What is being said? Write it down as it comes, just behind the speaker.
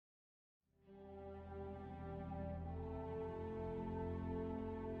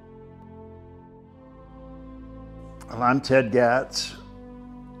Well, I'm Ted Gatz,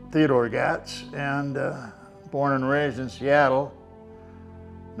 Theodore Gatz, and born and raised in Seattle,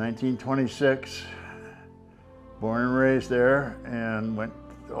 1926. Born and raised there, and went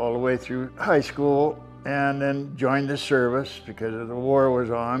all the way through high school, and then joined the service because the war was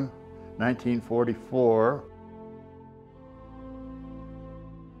on, 1944.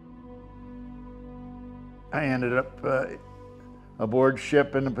 I ended up aboard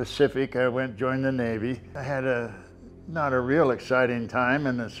ship in the Pacific. I joined the Navy. I had not a real exciting time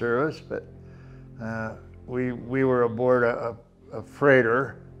in the service, but we were aboard a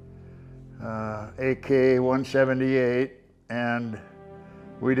freighter, AK-178, and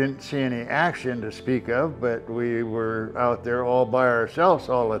we didn't see any action to speak of, but we were out there all by ourselves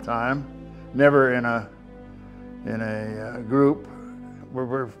all the time, never in a group.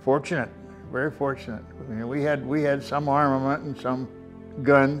 We're fortunate, very fortunate. I mean, we had some armament and some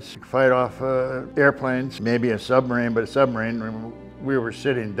guns to fight off airplanes, maybe a submarine, but a submarine, we were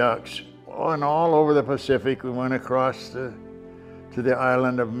sitting ducks. And all over the Pacific, we went across to the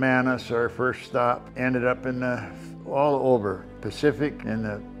island of Manus, our first stop. Ended up in all over Pacific, in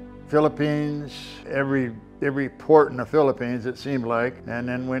the Philippines, every port in the Philippines it seemed like, and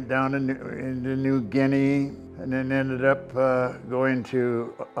then went down into New Guinea, and then ended up going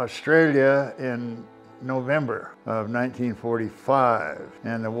to Australia in November of 1945,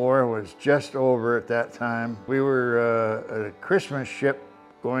 and the war was just over at that time. We were a Christmas ship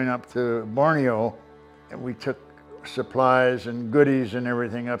going up to Borneo, and we took supplies and goodies and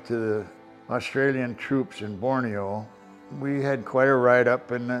everything up to the Australian troops in Borneo. We had quite a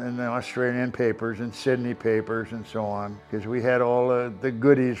write-up in the Australian papers and Sydney papers and so on, because we had all the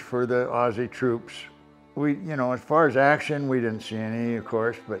goodies for the Aussie troops. As far as action, we didn't see any, of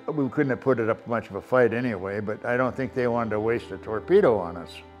course, but we couldn't have put it up much of a fight anyway, but I don't think they wanted to waste a torpedo on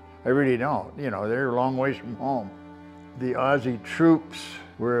us. I really don't. They're a long ways from home. The Aussie troops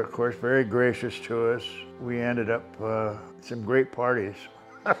were, of course, very gracious to us. We ended up some great parties.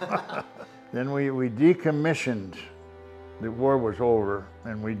 Then we decommissioned. The war was over,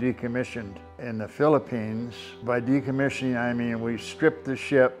 and we decommissioned in the Philippines. By decommissioning, I mean we stripped the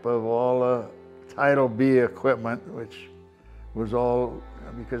ship of all the Title B equipment, which was all,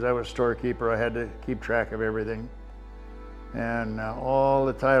 because I was storekeeper, I had to keep track of everything. And all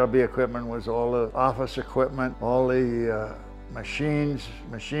the Title B equipment was all the office equipment, all the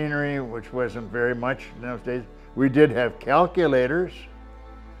machinery, which wasn't very much in those days. We did have calculators.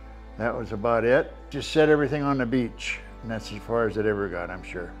 That was about it. Just set everything on the beach, and that's as far as it ever got, I'm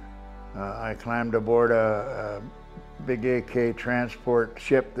sure. I climbed aboard a big AK transport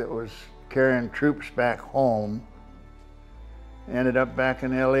ship that was carrying troops back home. Ended up back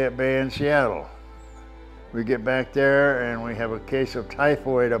in Elliott Bay in Seattle. We get back there and we have a case of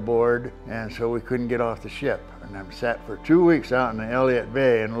typhoid aboard, and so we couldn't get off the ship. And I sat for 2 weeks out in the Elliott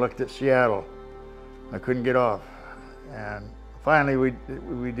Bay and looked at Seattle. I couldn't get off. And finally we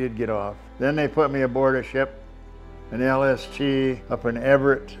did get off. Then they put me aboard a ship, an LST up in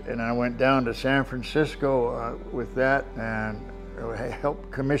Everett, and I went down to San Francisco with that, and I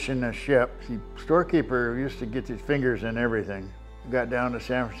helped commission a ship. The storekeeper used to get his fingers in everything. Got down to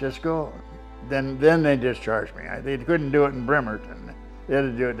San Francisco, then they discharged me. They couldn't do it in Bremerton. They had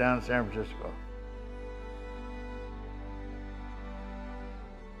to do it down in San Francisco.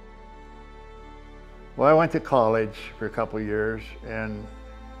 Well, I went to college for a couple of years, and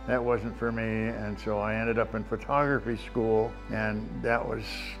that wasn't for me, and so I ended up in photography school, and that was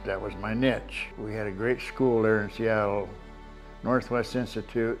my niche. We had a great school there in Seattle. Northwest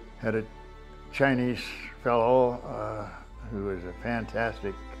Institute had a Chinese fellow who was a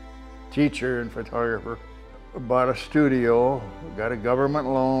fantastic teacher and photographer. Bought a studio, got a government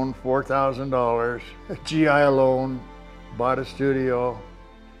loan, $4,000, a GI loan, bought a studio,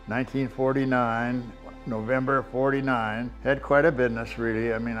 1949, November 49. Had quite a business,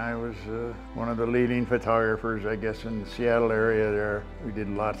 really. I mean, I was one of the leading photographers, I guess, in the Seattle area there. We did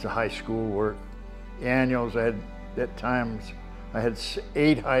lots of high school work. Annuals, I had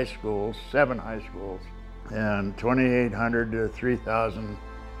 7 high schools, and 2,800 to 3,000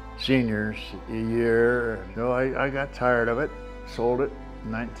 seniors a year. So I got tired of it, sold it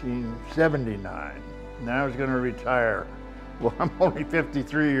in 1979. Now I was going to retire. Well, I'm only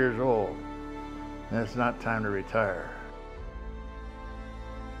 53 years old, and it's not time to retire.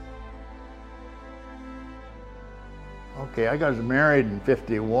 Okay, I was married in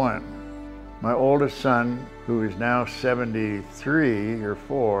 51. My oldest son, who is now 73 or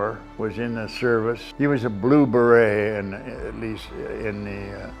 4, was in the service. He was a blue beret, and at least in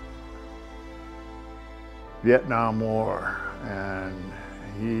the Vietnam War, and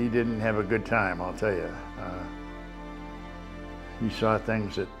he didn't have a good time, I'll tell you. he saw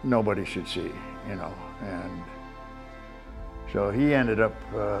things that nobody should see, you know, and so he ended up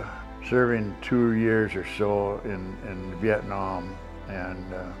serving 2 years or so in Vietnam, and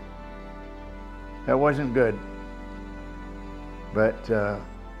that wasn't good, but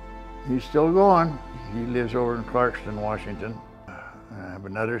he's still going. He lives over in Clarkston, Washington. I have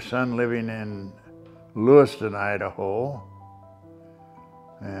another son living in Lewiston, Idaho,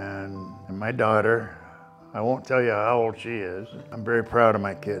 and my daughter. I won't tell you how old she is. I'm very proud of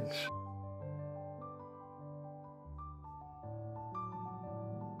my kids.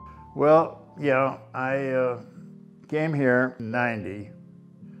 Well, yeah, I came here in '90,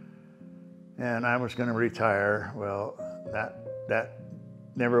 and I was going to retire. Well, that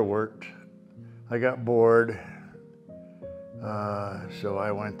never worked. I got bored, so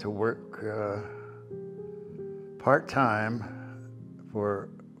I went to work part-time for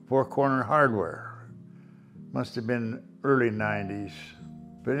Four Corner Hardware. Must have been early '90s.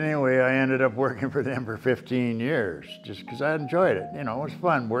 But anyway, I ended up working for them for 15 years, just because I enjoyed it. You know, it was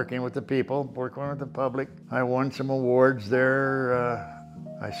fun working with the people, working with the public. I won some awards there.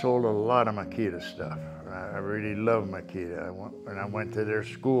 I sold a lot of Makita stuff. I really love Makita. I went to their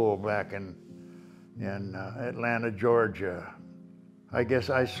school back in Atlanta, Georgia. I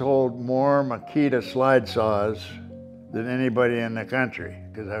guess I sold more Makita slide saws than anybody in the country,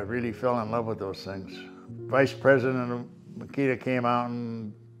 because I really fell in love with those things. Vice President of Makita came out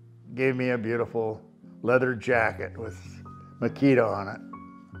and gave me a beautiful leather jacket with Makita on it.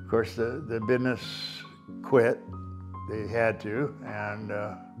 Of course, the business quit. They had to, and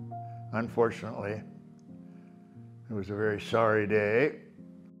unfortunately, it was a very sorry day.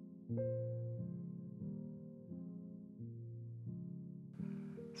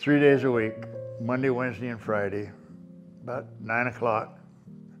 Three days a week, Monday, Wednesday, and Friday, about 9 o'clock.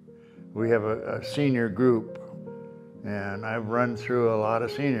 We have a senior group, and I've run through a lot of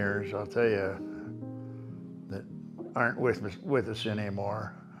seniors, I'll tell you, that aren't with us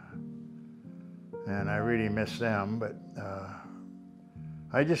anymore. And I really miss them, but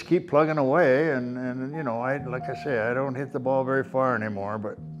I just keep plugging away, and you know, like I say, I don't hit the ball very far anymore,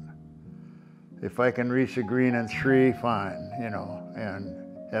 but if I can reach a green in 3, fine, you know, and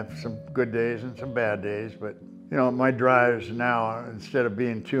have some good days and some bad days, but you know, my drives now, instead of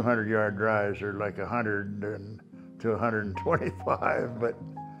being 200-yard drives, are like 100 to 125, but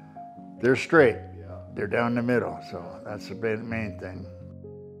they're straight. They're down the middle, so that's the main thing.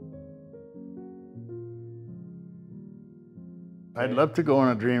 I'd love to go on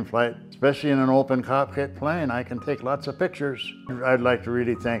a dream flight, especially in an open cockpit plane. I can take lots of pictures. I'd like to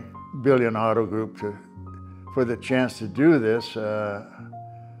really thank Billion Auto Group for the chance to do this.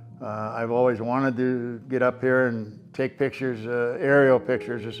 I've always wanted to get up here and take pictures, aerial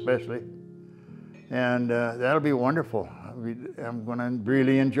pictures especially, and that'll be wonderful. I'm going to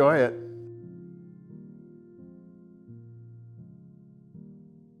really enjoy it.